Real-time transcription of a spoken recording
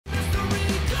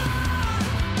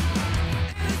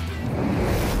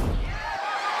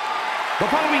The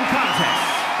following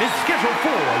contest is scheduled for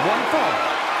one fall.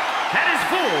 That is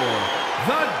for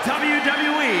the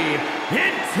WWE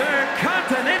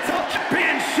Intercontinental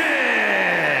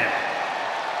Championship.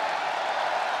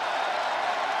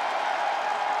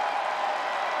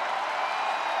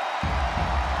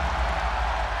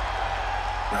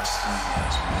 Wrestling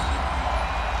has more than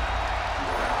one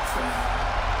loyal fan.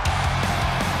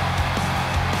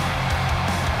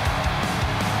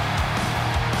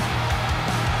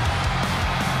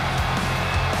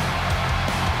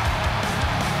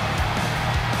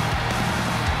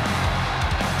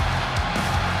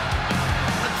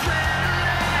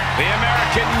 The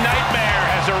American Nightmare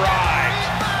has arrived.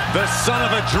 The son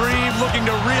of a dream looking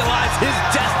to realize his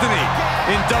destiny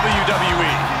in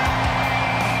WWE.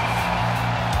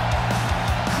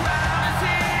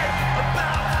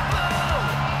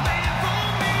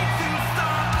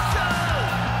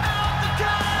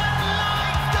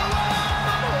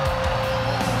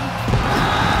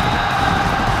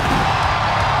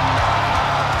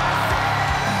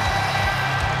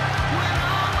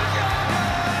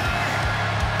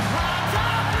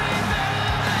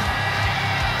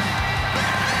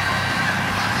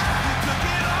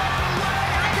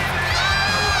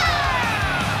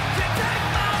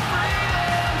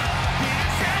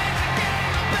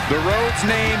 The Rhodes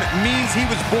name means he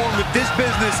was born with this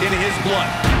business in his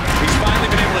blood. He's finally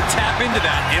been able to tap into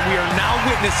that, and we are now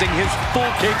witnessing his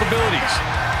full capabilities.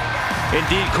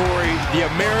 Indeed, Corey, the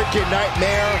American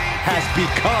Nightmare has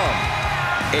become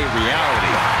a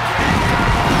reality.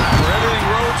 For everything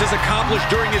Rhodes has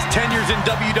accomplished during his tenures in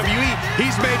WWE,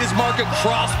 he's made his mark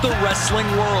across the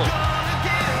wrestling world.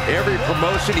 Every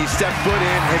promotion he stepped foot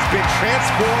in has been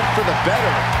transformed for the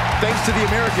better, thanks to the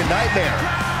American Nightmare.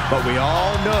 But we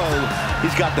all know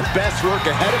he's got the best work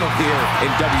ahead of him here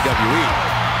in WWE.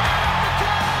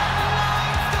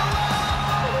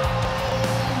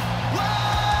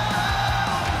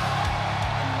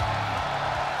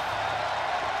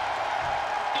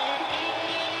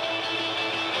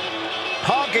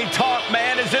 Honky Tonk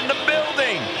Man is in the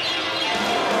building.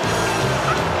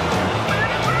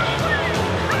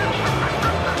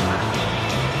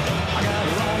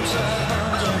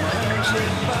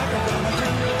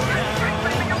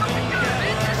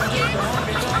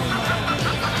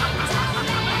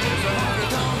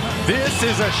 This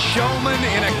is a showman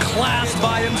in a class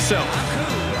by himself.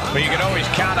 But you can always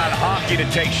count on Honky to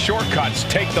take shortcuts,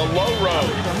 take the low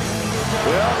road.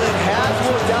 Well, it has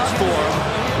worked out for him.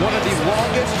 One of the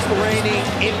longest reigning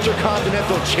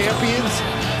Intercontinental Champions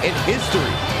in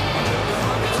history.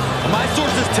 My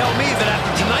sources tell me that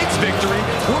after tonight's victory,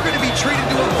 we're going to be treated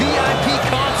to a VIP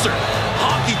concert.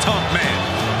 Honky Tonk Man,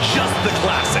 just the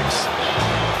classics.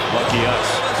 Lucky us.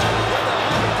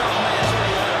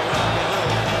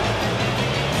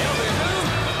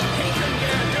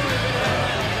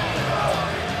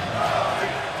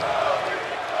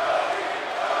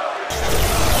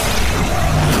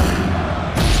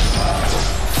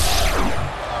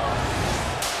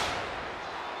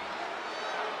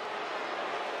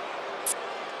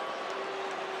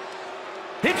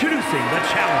 Introducing the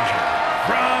challenger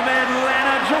from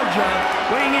Atlanta, Georgia,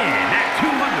 weighing in at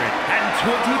 220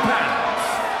 pounds,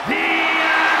 the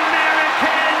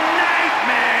American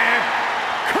Nightmare,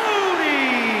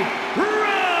 Cody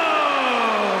Rhodes.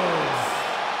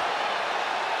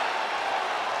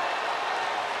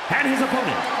 And his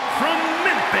opponent from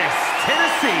Memphis,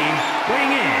 Tennessee,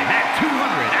 weighing in at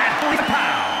 240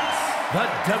 pounds, the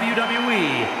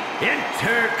WWE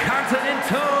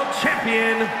Intercontinental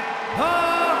Champion,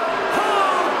 Honky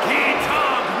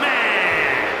Tonk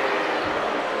Man.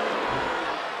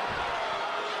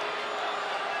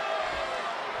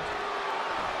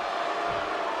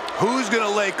 Who's going to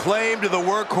lay claim to the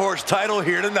workhorse title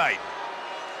here tonight?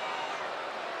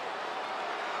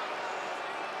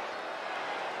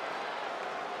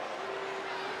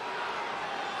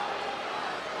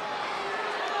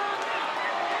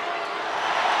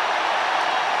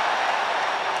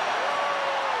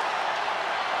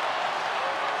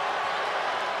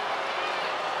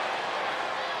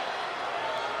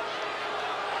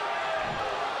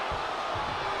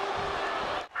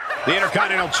 The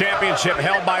Intercontinental Championship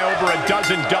held by over a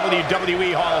dozen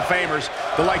WWE Hall of Famers,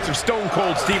 the likes of Stone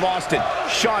Cold Steve Austin,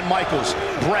 Shawn Michaels,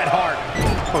 Bret Hart.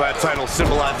 Well, that title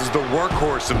symbolizes the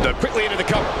workhorse of the... Quickly into the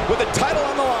cover with the title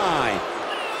on the line.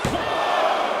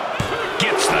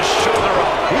 Gets the shoulder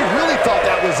up. He really thought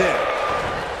that was it.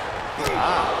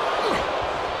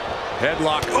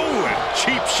 Headlock. Oh, and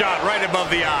cheap shot right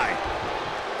above the eye.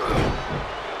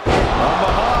 From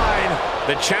behind.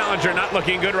 The challenger not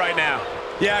looking good right now.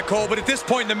 Yeah, Cole, but at this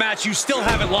point in the match, you still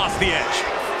haven't lost the edge.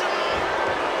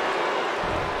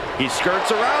 He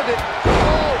skirts around it.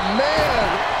 Oh,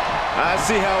 man. I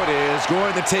see how it is.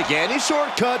 Going to take any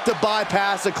shortcut to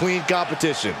bypass a clean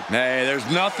competition. Hey, there's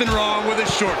nothing wrong with a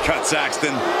shortcut,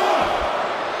 Saxton.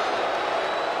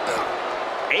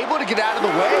 Able to get out of the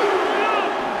way.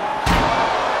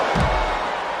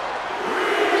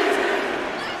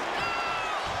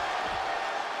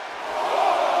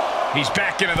 He's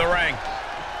back into the ring.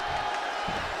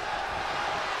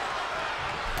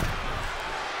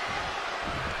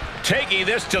 Taking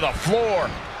this to the floor.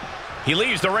 He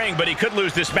leaves the ring, but he could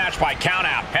lose this match by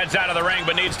countout. Heads out of the ring,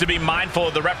 but needs to be mindful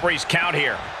of the referee's count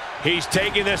here. He's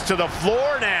taking this to the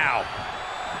floor now.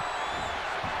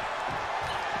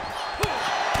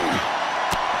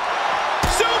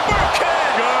 Super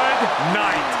kick! Good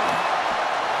night.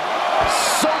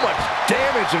 So much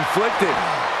damage inflicted.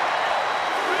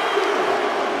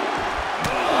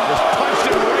 Just punched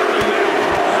him right in the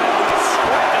mouth.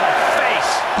 Right in the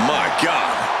face. My God.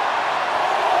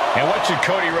 And what should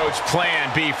Cody Rhodes'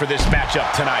 plan be for this matchup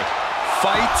tonight?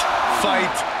 Fight,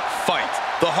 fight, fight.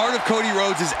 The heart of Cody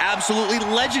Rhodes is absolutely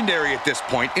legendary at this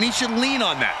point, and he should lean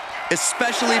on that,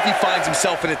 especially if he finds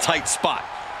himself in a tight spot.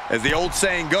 As the old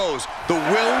saying goes, the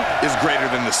will is greater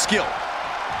than the skill.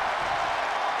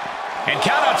 And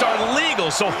countouts are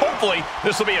legal, so hopefully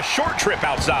this will be a short trip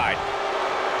outside.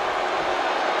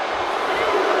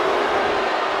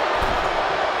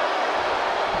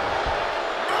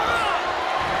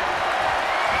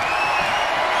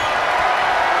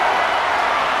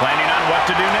 Planning on what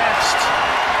to do next.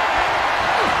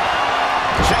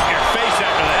 Check your face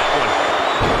after that one.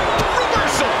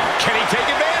 Reversal. Can he take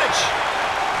advantage?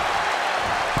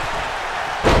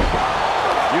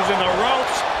 Using the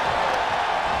ropes.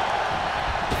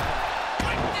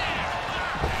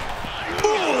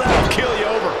 Ooh, that'll kill you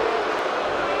over.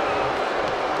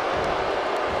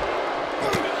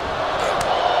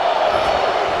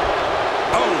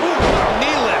 Oh,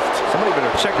 knee lift. Somebody better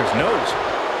check his nose.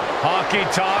 Honky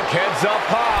Tonk heads up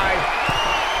high.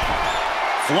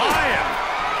 Flying.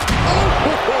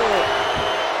 Oh.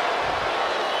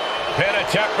 Pin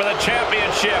attempt for the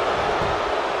championship.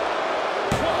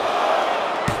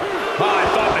 Oh, I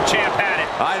thought the champ had it.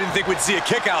 I didn't think we'd see a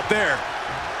kick out there.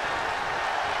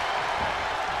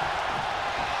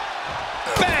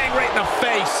 Bang, right in the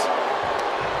face.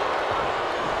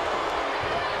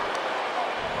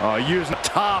 Oh, using the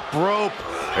top rope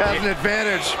as an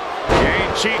advantage. You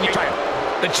ain't cheating.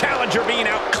 The challenger being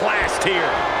outclassed here.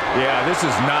 Yeah, this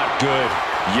is not good.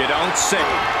 You don't say.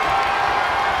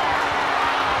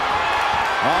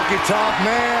 Honky Tonk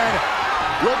Man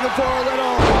looking for a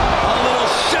little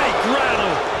Shake,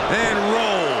 rattle, and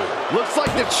roll. Looks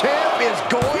like the champ is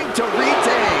going to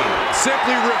retain.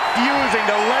 Simply refusing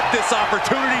to let this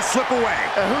opportunity slip away.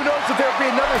 And who knows if there'll be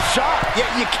another shot,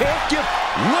 yet you can't give...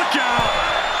 Look out!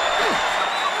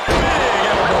 Big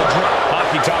elbow drop.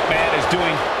 Honky Tonk Man is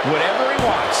doing whatever he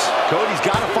wants. Cody's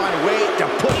got to find a way to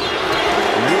put...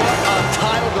 What a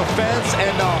title defense,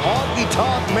 and the Honky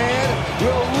Tonk Man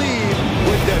will leave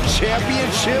with the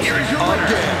championship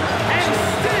again. And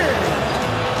still,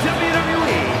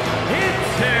 WWE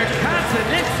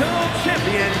Intercontinental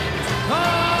Champion, the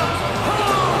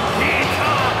Honky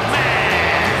Tonk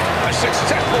Man. A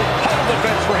successful title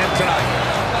defense for him tonight.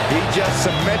 He just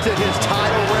cemented his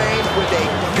title reign with a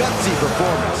gutsy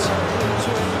performance.